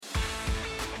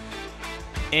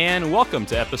and welcome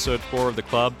to episode 4 of the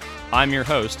club. I'm your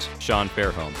host, Sean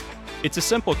Fairholm. It's a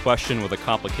simple question with a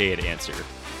complicated answer.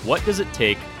 What does it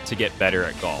take to get better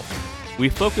at golf?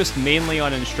 We've focused mainly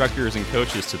on instructors and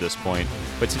coaches to this point,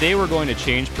 but today we're going to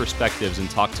change perspectives and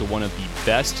talk to one of the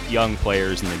best young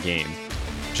players in the game.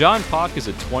 John Pak is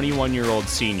a 21-year-old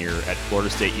senior at Florida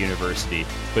State University,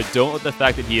 but don't let the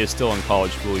fact that he is still in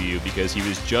college fool you because he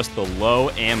was just the low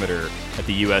amateur at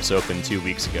the US Open 2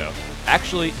 weeks ago.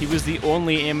 Actually, he was the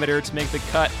only amateur to make the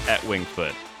cut at Winged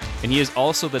Foot, and he is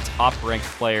also the top-ranked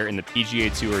player in the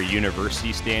PGA Tour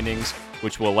University standings,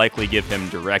 which will likely give him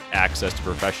direct access to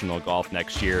professional golf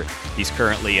next year. He's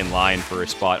currently in line for a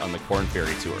spot on the Korn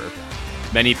Ferry Tour.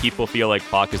 Many people feel like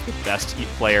Pak is the best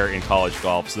player in college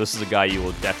golf, so this is a guy you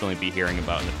will definitely be hearing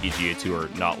about in the PGA Tour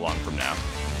not long from now.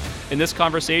 In this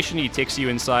conversation, he takes you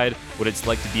inside what it's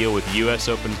like to deal with US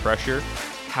Open pressure.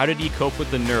 How did he cope with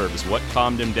the nerves? What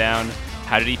calmed him down?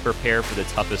 How did he prepare for the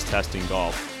toughest test in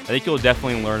golf? I think you'll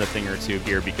definitely learn a thing or two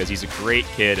here because he's a great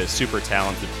kid, a super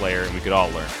talented player, and we could all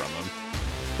learn from him.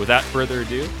 Without further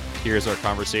ado, here's our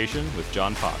conversation with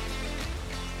John Pak.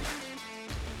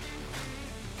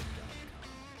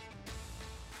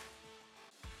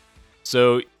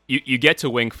 So you get to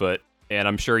Winged Foot, and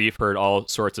I'm sure you've heard all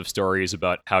sorts of stories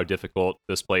about how difficult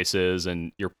this place is,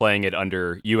 and you're playing it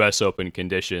under U.S. Open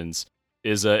conditions.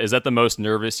 Is that the most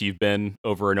nervous you've been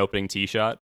over an opening tee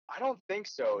shot? I don't think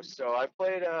so. So I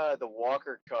played the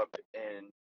Walker Cup in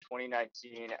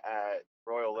 2019 at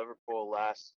Royal Liverpool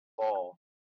last fall,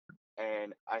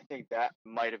 and I think that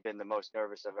might have been the most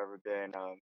nervous I've ever been.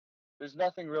 There's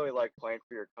nothing really like playing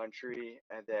for your country,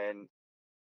 and then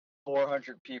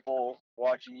 400 people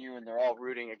watching you, and they're all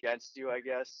rooting against you, I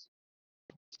guess.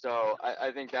 So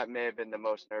I think that may have been the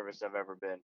most nervous I've ever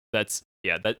been. That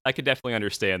I could definitely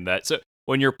understand that. So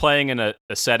when you're playing in a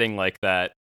setting like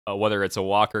that, whether it's a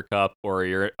Walker Cup or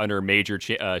you're under major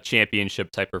championship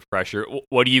type of pressure,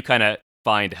 what do you kind of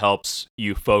find helps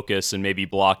you focus and maybe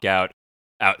block out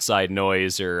outside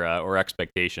noise or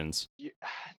expectations? Yeah,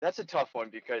 that's a tough one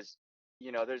because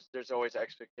there's always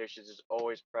expectations, there's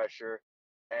always pressure,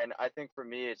 and I think for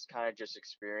me it's kind of just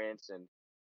experience and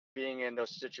being in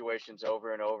those situations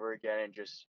over and over again and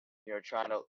just trying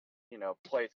to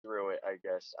play through it. I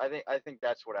guess I think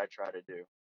that's what I try to do.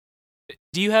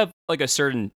 Do you have like a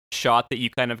certain shot that you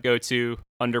kind of go to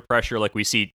under pressure? Like we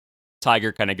see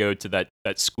Tiger kind of go to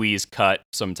that squeeze cut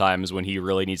sometimes when he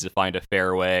really needs to find a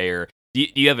fairway, or do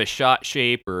you have a shot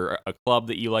shape or a club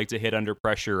that you like to hit under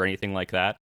pressure or anything like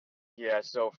that? Yeah,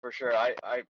 so for sure I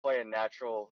play a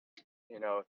natural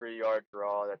 3 yard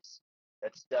draw. That's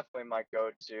definitely my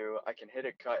go-to. I can hit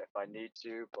a cut if I need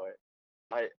to, but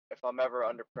if I'm ever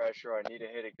under pressure, I need to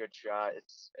hit a good shot.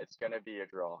 It's gonna be a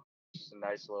draw, just a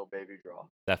nice little baby draw.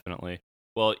 Definitely.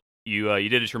 Well, you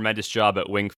did a tremendous job at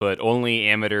Winged Foot. Only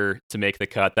amateur to make the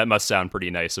cut. That must sound pretty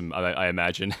nice, I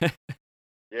imagine.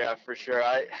 Yeah, for sure.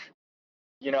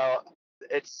 You know,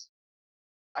 it's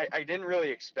I didn't really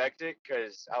expect it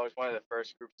because I was one of the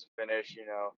first groups to finish.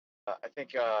 I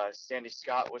think Sandy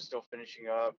Scott was still finishing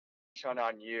up, Chun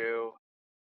On Yu,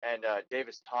 and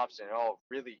Davis Thompson, all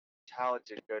really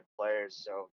talented, good players.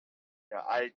 So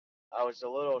I was a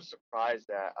little surprised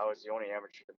that I was the only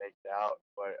amateur to make it out,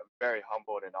 but I'm very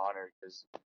humbled and honored because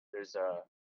there's a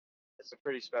it's a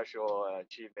pretty special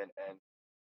achievement, and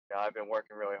I've been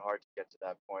working really hard to get to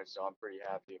that point, so I'm pretty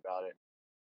happy about it.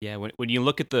 Yeah, when you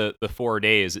look at the 4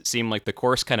 days, it seemed like the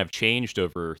course kind of changed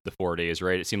over the 4 days,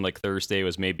 right? It seemed like Thursday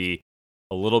was maybe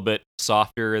a little bit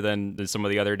softer than some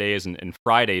of the other days, and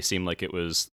Friday seemed like it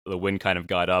was the wind kind of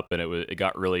got up and it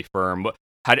got really firm.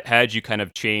 How did you kind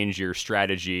of change your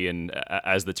strategy and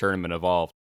as the tournament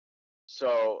evolved?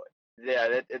 So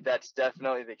yeah, that's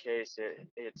definitely the case.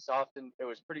 It softened. It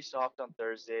was pretty soft on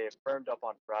Thursday. It firmed up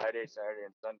on Friday, Saturday,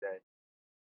 and Sunday.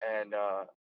 And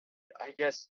I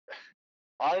guess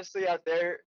honestly, out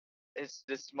there,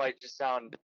 this might just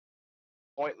sound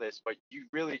pointless, but you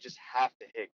really just have to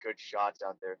hit good shots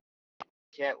out there.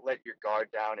 You can't let your guard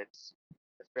down.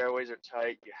 The fairways are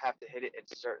tight. You have to hit it in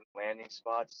certain landing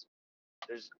spots.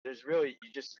 There's really you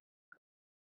just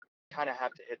kind of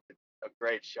have to hit a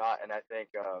great shot, and I think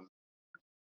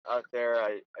out there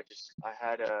I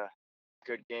had a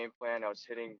good game plan. I was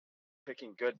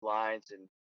picking good lines, and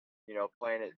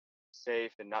playing it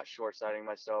safe and not short siding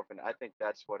myself. And I think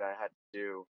that's what I had to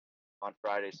do on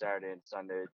Friday, Saturday, and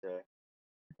Sunday to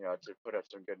put up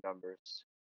some good numbers.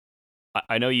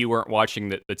 I know you weren't watching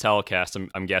the telecast,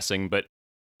 I'm guessing, but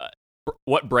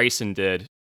what Bryson did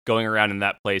going around in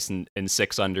that place in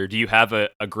 6 under, do you have a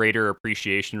greater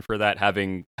appreciation for that,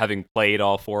 having played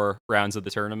all 4 rounds of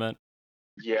the tournament?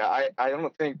 Yeah, I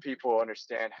don't think people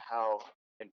understand how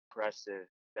impressive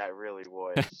that really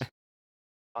was.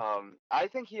 I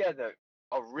think he had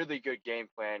a really good game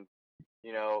plan,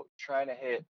 trying to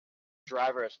hit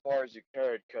driver as far as you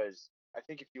could, because I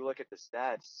think if you look at the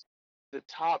stats, the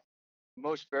top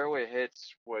most fairway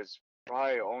hits was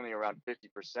probably only around 50%,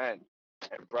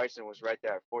 and Bryson was right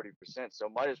there at 40%. So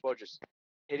might as well just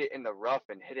hit it in the rough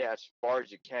and hit it as far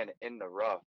as you can in the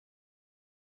rough.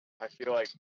 I feel like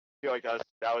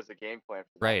that was the game plan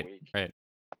for that Right, week. right.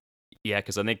 Yeah,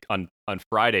 because I think on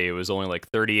Friday it was only like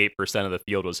 38% of the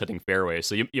field was hitting fairway.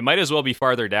 So you might as well be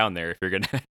farther down there if you're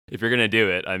gonna if you're gonna do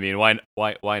it. I mean,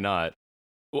 why not?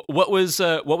 What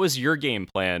was your game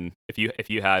plan if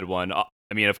you had one?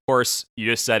 I mean, of course, you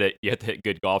just said it. You have to hit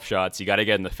good golf shots. You got to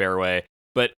get in the fairway.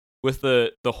 But with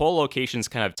the whole locations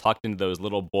kind of tucked into those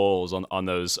little bowls on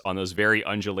those very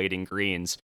undulating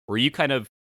greens, were you kind of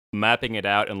mapping it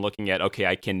out and looking at, okay,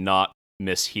 I cannot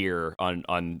miss here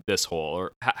on this hole,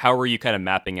 or how were you kind of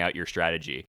mapping out your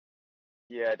strategy?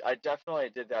 Yeah, I definitely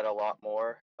did that a lot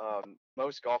more.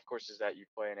 Most golf courses that you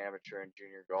play in amateur and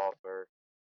junior golf are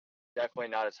definitely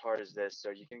not as hard as this,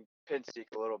 so you can pin seek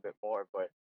a little bit more. But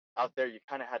out there, you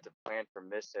kind of had to plan for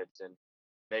mishits and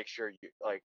make sure you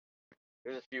like.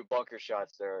 There's a few bunker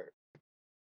shots there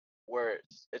where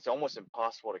it's almost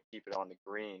impossible to keep it on the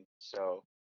green. So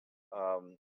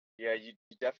um, yeah, you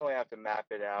definitely have to map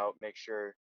it out, make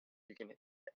sure you can.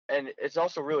 And it's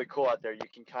also really cool out there. You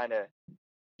can kind of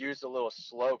use the little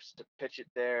slopes to pitch it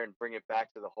there and bring it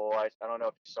back to the hole. I don't know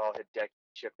if you saw Hideki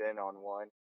chip in on one.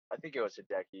 I think it was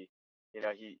Hideki.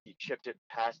 He chipped it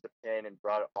past the pin and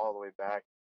brought it all the way back.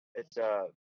 It's yeah,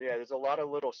 there's a lot of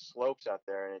little slopes out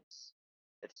there, and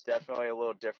it's definitely a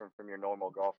little different from your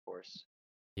normal golf course.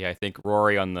 Yeah, I think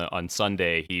Rory on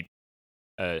Sunday he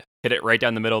hit it right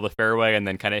down the middle of the fairway and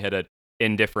then kind of hit a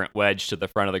indifferent wedge to the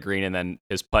front of the green, and then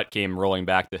his putt came rolling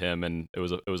back to him, and it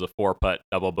was a four putt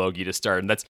double bogey to start, and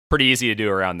that's pretty easy to do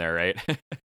around there, right?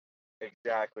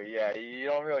 Exactly. Yeah, you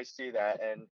don't really see that,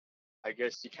 and I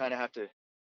guess you kind of have to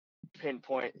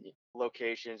pinpoint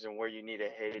locations and where you need to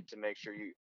hit it to make sure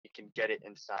you can get it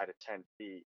inside of 10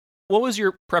 feet. What was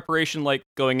your preparation like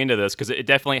going into this? Because it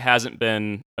definitely hasn't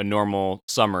been a normal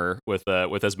summer with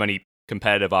as many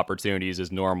competitive opportunities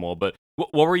as normal. But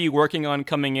what were you working on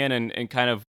coming in, and kind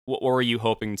of what were you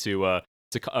hoping to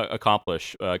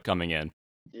accomplish coming in?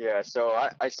 Yeah, so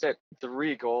I set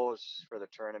three goals for the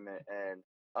tournament, and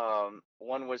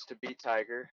one was to beat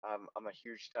Tiger. I'm a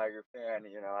huge Tiger fan.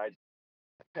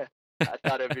 I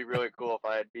thought it'd be really cool if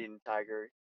I had beaten Tiger,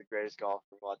 the greatest golfer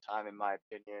of all time, in my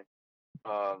opinion.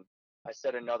 I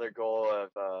set another goal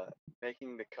of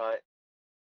making the cut,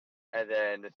 and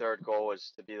then the third goal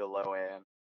was to be the low am.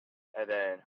 And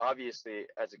then obviously,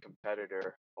 as a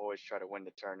competitor, always try to win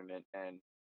the tournament. And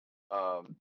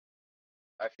um,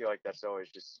 I feel like that's always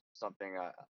just something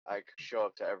I could show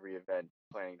up to every event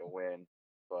planning to win.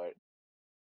 But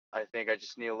I think I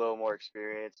just need a little more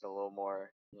experience and a little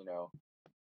more,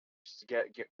 just to get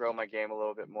grow my game a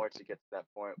little bit more to get to that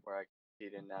point where I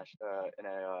compete in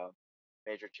a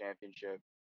major championship.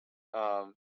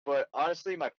 Um, but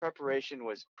honestly, my preparation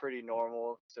was pretty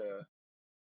normal to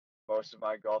most of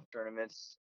my golf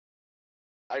tournaments.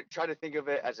 I try to think of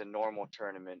it as a normal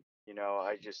tournament.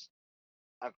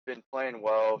 I've been playing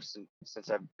well since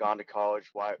I've gone to college.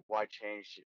 Why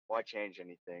change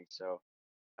anything? So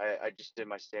I just did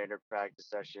my standard practice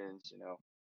sessions.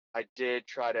 I did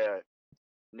try to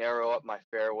narrow up my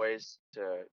fairways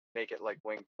to make it like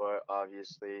Winged Foot.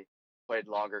 Obviously, played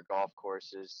longer golf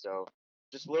courses, so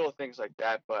just little things like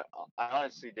that. But I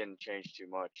honestly didn't change too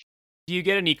much. Do you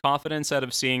get any confidence out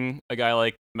of seeing a guy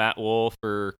like Matt Wolff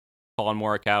or Colin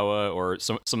Morikawa or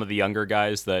some of the younger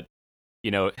guys that,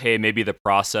 hey, maybe the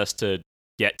process to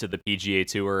get to the PGA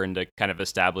Tour and to kind of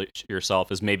establish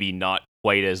yourself is maybe not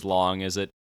quite as long as it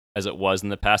was in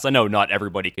the past? I know not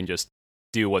everybody can just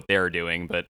do what they're doing,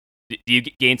 but do you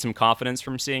gain some confidence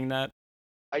from seeing that?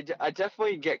 I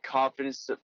definitely get confidence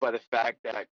by the fact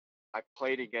that I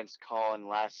played against Colin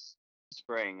last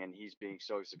spring and he's being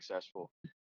so successful.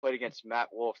 Played against Matt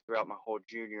Wolff throughout my whole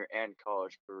junior and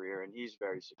college career, and he's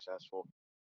very successful.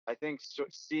 I think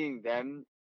seeing them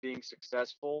being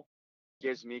successful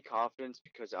gives me confidence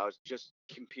because I was just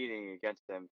competing against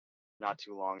them not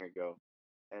too long ago,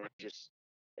 and it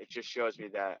just shows me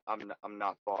that I'm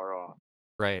not far off.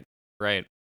 Right, right.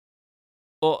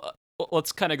 Well,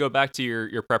 let's kind of go back to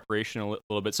your preparation a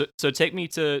little bit. So take me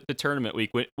to the tournament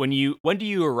week. When do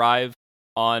you arrive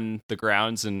on the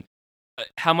grounds, and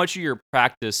how much of your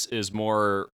practice is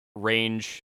more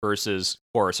range versus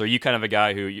course? Are you kind of a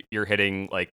guy who you're hitting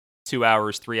like 2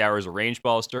 hours, 3 hours of range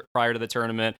balls prior to the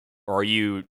tournament, or are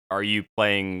you are you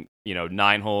playing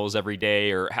 9 holes every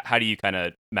day, or how do you kind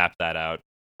of map that out?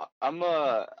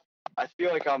 I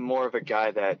feel like I'm more of a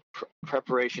guy that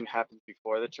preparation happens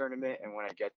before the tournament, and when I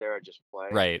get there, I just play.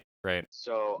 Right, right.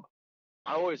 So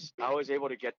I was able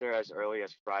to get there as early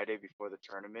as Friday before the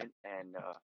tournament, and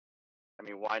I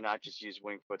mean, why not just use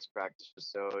Wingfoot's practice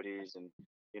facilities?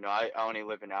 And I only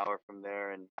live an hour from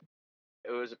there, and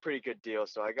it was a pretty good deal.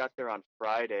 So I got there on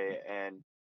Friday, and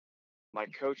my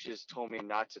coaches told me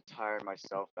not to tire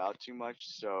myself out too much.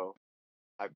 So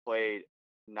I played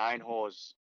 9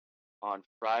 holes on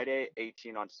Friday,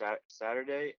 18 on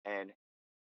Saturday, and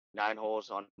 9 holes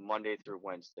on Monday through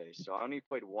Wednesday. So I only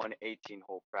played one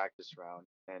 18-hole practice round,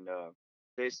 and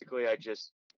basically I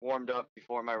just warmed up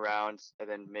before my rounds, and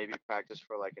then maybe practiced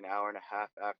for like an hour and a half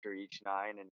after each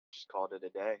 9, and just called it a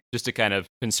day. Just to kind of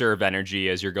conserve energy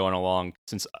as you're going along,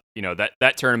 since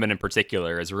that tournament in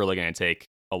particular is really going to take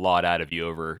a lot out of you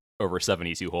over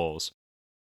 72 holes.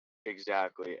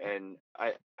 Exactly, and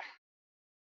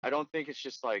I don't think it's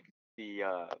just like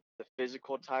the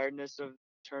physical tiredness of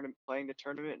tournament playing the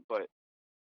tournament, but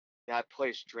that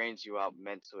place drains you out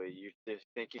mentally. They're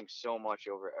thinking so much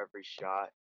over every shot.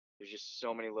 There's just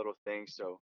so many little things.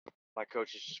 So my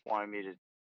coaches just wanted me to,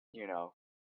 you know,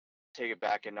 take it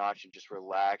back a notch and just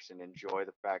relax and enjoy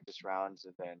the practice rounds,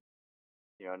 and then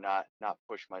not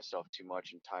push myself too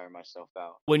much and tire myself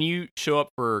out. When you show up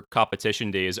for competition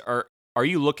days, are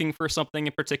you looking for something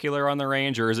in particular on the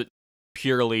range, or is it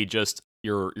purely just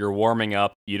you're warming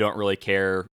up, you don't really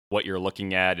care what you're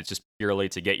looking at, it's just purely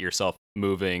to get yourself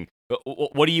moving?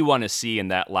 What do you want to see in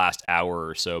that last hour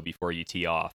or so before you tee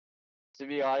off? To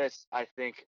be honest, I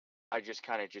think I just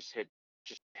kind of just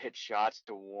hit shots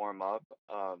to warm up.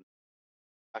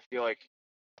 I feel like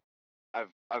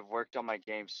I've worked on my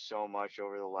game so much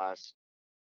over the last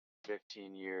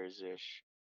 15 years ish,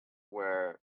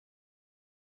 where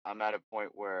I'm at a point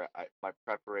where my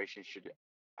preparation should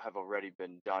have already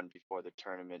been done before the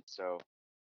tournament. So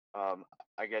um,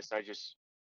 I guess I just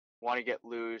want to get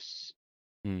loose,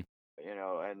 Hmm.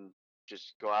 and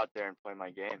just go out there and play my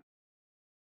game.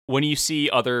 When you see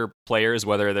other players,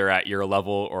 whether they're at your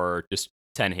level or just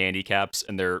 10 handicaps,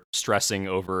 and they're stressing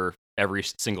over every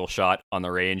single shot on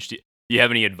the range, do you have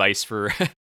any advice for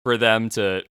for them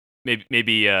to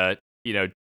maybe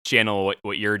channel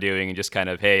what you're doing, and just kind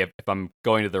of, hey, if I'm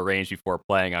going to the range before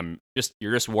playing,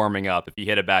 you're just warming up. If you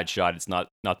hit a bad shot, it's not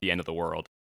the end of the world.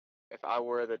 If I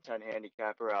were the 10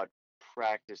 handicapper, I'd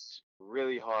practice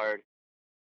really hard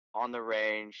on the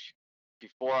range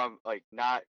before I'm like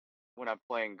not when I'm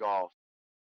playing golf,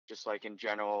 just like in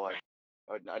general,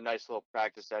 like a nice little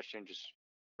practice session, just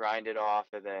grind it off,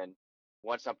 and then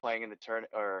once I'm playing in the turn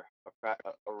or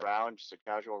a round, just a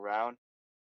casual round,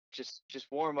 just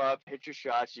warm up, hit your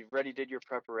shots. You've already did your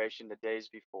preparation the days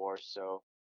before, so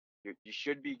you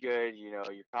should be good. Your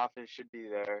confidence should be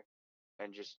there,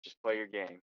 and just play your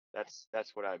game. That's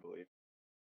what I believe.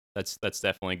 That's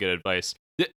definitely good advice.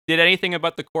 Did anything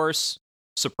about the course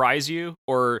surprise you,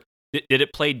 or did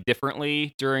it play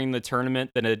differently during the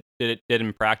tournament than it did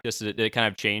in practice? Did it kind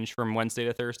of change from Wednesday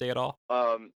to Thursday at all?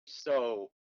 So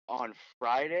on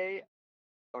Friday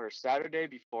or Saturday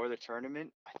before the tournament,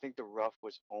 I think the rough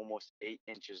was almost 8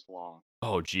 inches long.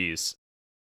 Oh, geez,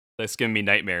 that's giving me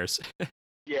nightmares.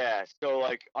 Yeah, so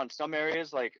like on some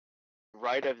areas, like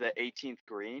right of the 18th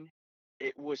green,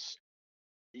 it was.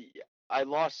 y- I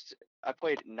lost. I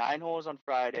played 9 holes on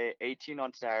Friday, 18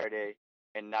 on Saturday,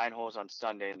 and 9 holes on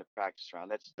Sunday in the practice round.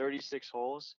 That's 36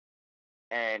 holes,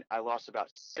 and I lost about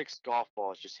 6 golf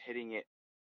balls just hitting it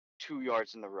 2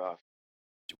 yards in the rough.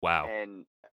 Wow. And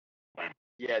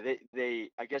yeah, they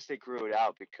I guess they grew it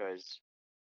out because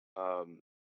um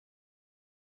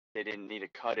they didn't need to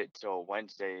cut it till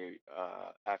Wednesday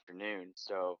afternoon.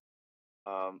 So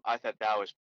I thought that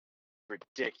was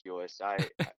ridiculous. I've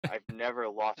never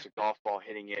lost a golf ball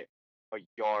hitting it a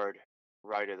yard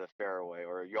right of the fairway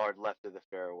or a yard left of the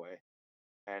fairway,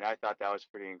 and I thought that was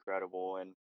pretty incredible.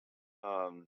 And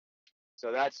um,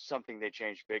 so that's something they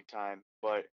changed big time.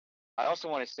 But I also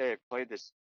want to say I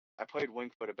played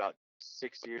Wingfoot about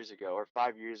 6 years ago or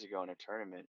 5 years ago in a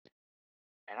tournament,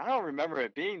 and I don't remember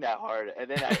it being that hard.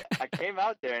 And then I came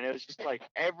out there, and it was just like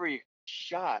every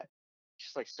shot,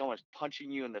 just like someone's punching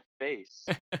you in the face.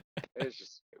 It was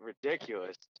just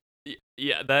ridiculous.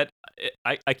 Yeah,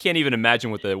 I can't even imagine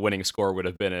what the winning score would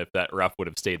have been if that rough would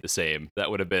have stayed the same. That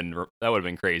would have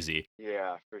been crazy.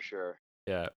 Yeah, for sure.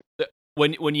 Yeah.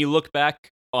 When you look back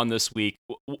on this week,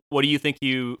 what do you think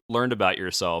you learned about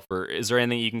yourself, or is there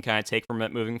anything you can kind of take from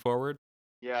it moving forward?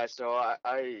 Yeah, so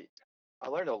I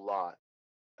learned a lot.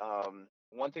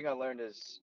 One thing I learned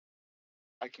is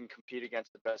I can compete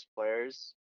against the best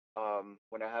players,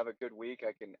 When I have a good week,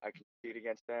 I can compete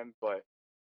against them. But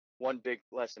one big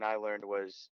lesson I learned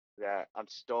was that I'm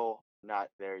still not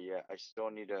there yet. I still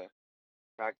need to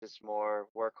practice more,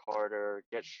 work harder,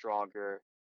 get stronger.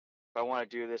 If I want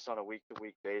to do this on a week to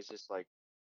week basis, like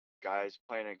guys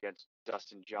playing against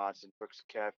Dustin Johnson, Brooks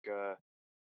Koepka,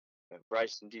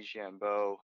 Bryson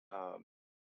DeChambeau, um,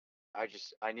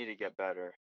 I need to get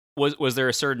better. Was there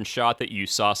a certain shot that you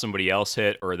saw somebody else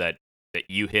hit, or that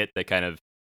you hit that kind of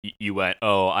you went,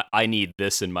 oh, I need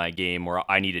this in my game, or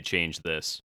I need to change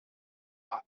this?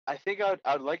 I, I think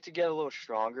I'd like to get a little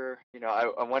stronger.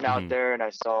 I went out Hmm. there and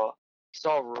I saw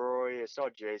Rory, I saw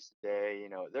Jason Day.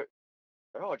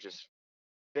 They're all just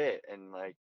fit, and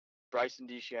like Bryson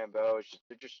DeChambeau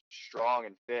they're just strong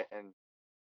and fit, and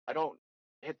I don't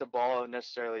hit the ball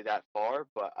necessarily that far,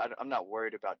 but I'm not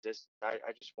worried about distance. I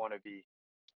just want to be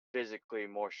physically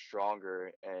more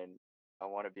stronger, and I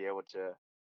want to be able to,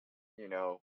 you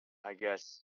know, I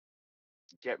guess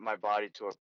get my body to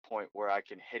a point where I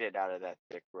can hit it out of that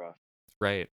thick rough.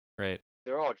 Right, right.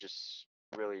 They're all just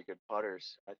really good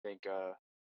putters. I think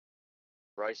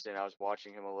Bryson, I was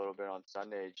watching him a little bit on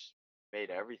Sunday, just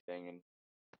made everything, and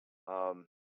um,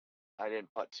 I didn't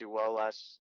putt too well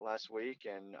last week,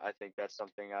 and I think that's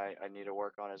something I need to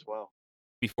work on as well.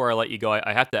 Before I let you go,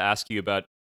 I have to ask you about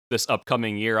this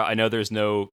upcoming year. I know there's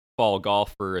no fall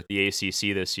golf for the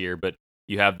ACC this year, but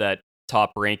you have that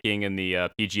top ranking in the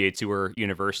PGA Tour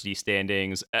University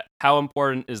standings. How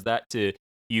important is that to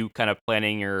you, kind of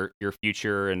planning your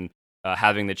future and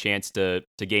having the chance to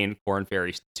gain Corn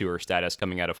Ferry Tour status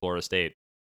coming out of Florida State?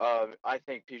 I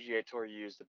think PGA Tour U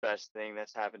is the best thing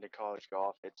that's happened to college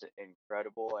golf. It's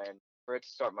incredible, and for it to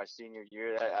start my senior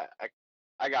year,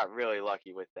 I got really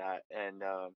lucky with that, and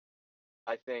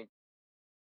I think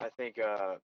I think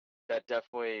that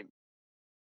definitely.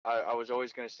 I was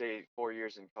always going to say 4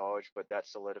 years in college, but that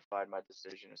solidified my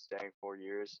decision of staying 4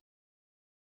 years,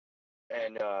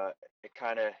 and it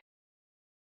kind of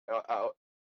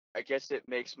I guess it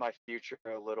makes my future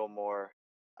a little more.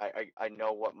 I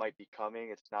know what might be coming.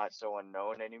 It's not so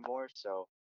unknown anymore. So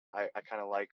I kind of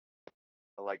like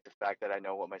the fact that I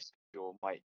know what my schedule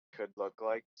could look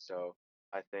like. So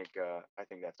I think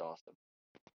that's awesome.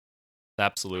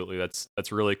 Absolutely,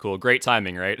 that's really cool. Great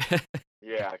timing, right?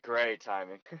 Yeah, great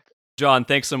timing. John,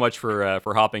 thanks so much for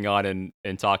hopping on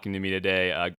and talking to me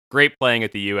today. Great playing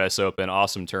at the U.S. Open,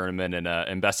 awesome tournament,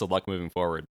 and best of luck moving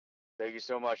forward. Thank you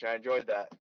so much. I enjoyed that.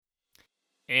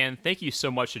 And thank you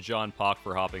so much to John Pak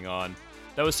for hopping on.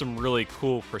 That was some really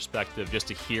cool perspective just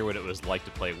to hear what it was like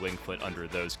to play winged foot under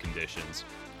those conditions.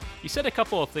 He said a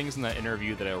couple of things in that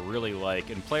interview that I really like,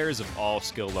 and players of all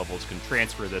skill levels can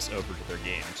transfer this over to their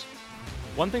games.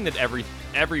 One thing that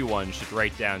everyone should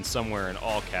write down somewhere in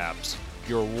all caps: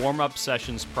 your warm-up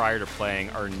sessions prior to playing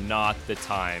are not the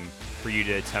time for you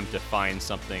to attempt to find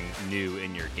something new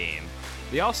in your game.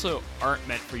 They also aren't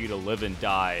meant for you to live and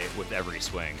die with every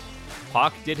swing.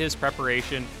 Pak did his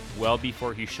preparation well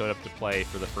before he showed up to play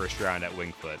for the first round at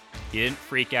Wingfoot. He didn't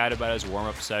freak out about his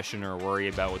warm-up session or worry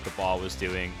about what the ball was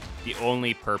doing. The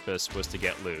only purpose was to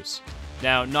get loose.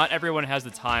 Now, not everyone has the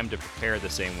time to prepare the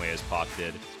same way as Pak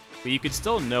did, but you could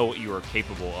still know what you are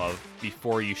capable of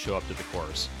before you show up to the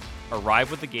course.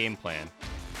 Arrive with a game plan.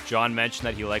 John mentioned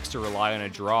that he likes to rely on a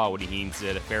draw when he needs to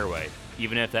hit a fairway,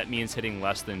 even if that means hitting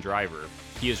less than driver.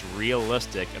 He is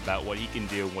realistic about what he can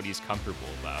do and what he's comfortable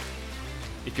about.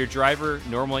 If your driver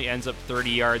normally ends up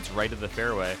 30 yards right of the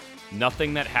fairway,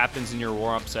 nothing that happens in your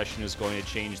warm-up session is going to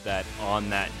change that on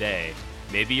that day.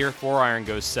 Maybe your 4-iron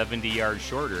goes 70 yards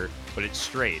shorter, but it's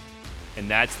straight. And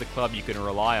that's the club you can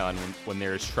rely on when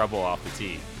there is trouble off the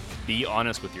tee. Be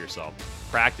honest with yourself.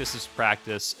 Practice is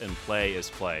practice and play is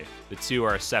play. The two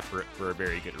are separate for a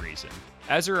very good reason.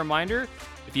 As a reminder,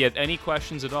 if you have any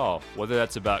questions at all, whether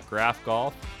that's about graph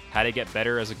golf, how to get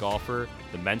better as a golfer,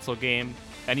 the mental game,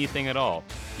 anything at all,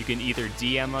 you can either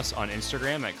DM us on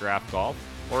Instagram at graphgolf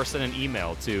or send an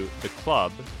email to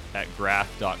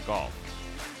theclub@graph.golf.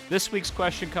 This week's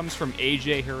question comes from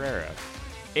AJ Herrera.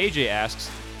 AJ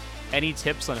asks, any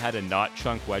tips on how to not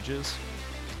chunk wedges?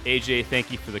 AJ,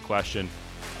 thank you for the question.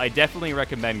 I definitely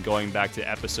recommend going back to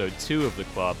episode 2 of the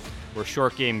club, where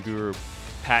short game guru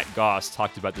Pat Goss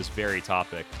talked about this very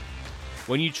topic.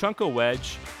 When you chunk a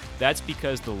wedge, that's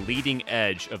because the leading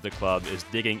edge of the club is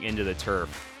digging into the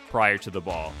turf prior to the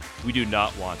ball. We do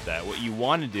not want that. What you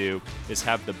want to do is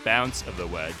have the bounce of the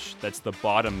wedge, that's the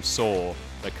bottom sole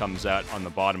that comes out on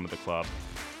the bottom of the club.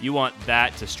 You want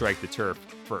that to strike the turf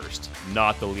first,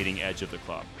 not the leading edge of the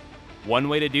club. One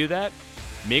way to do that: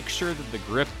 make sure that the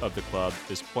grip of the club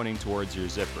is pointing towards your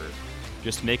zipper.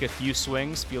 Just make a few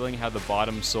swings, feeling how the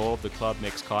bottom sole of the club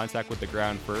makes contact with the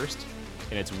ground first,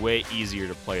 and it's way easier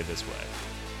to play this way.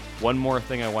 One more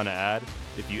thing I want to add,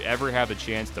 if you ever have a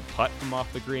chance to putt from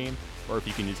off the green, or if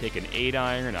you can take an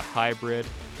 8-iron, a hybrid,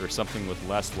 or something with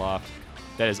less loft,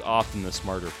 that is often the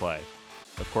smarter play.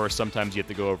 Of course, sometimes you have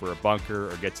to go over a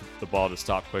bunker or get the ball to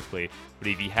stop quickly, but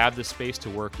if you have the space to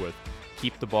work with,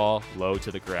 keep the ball low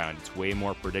to the ground. It's way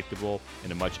more predictable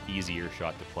and a much easier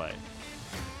shot to play.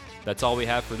 That's all we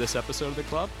have for this episode of the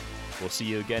club. We'll see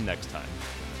you again next time.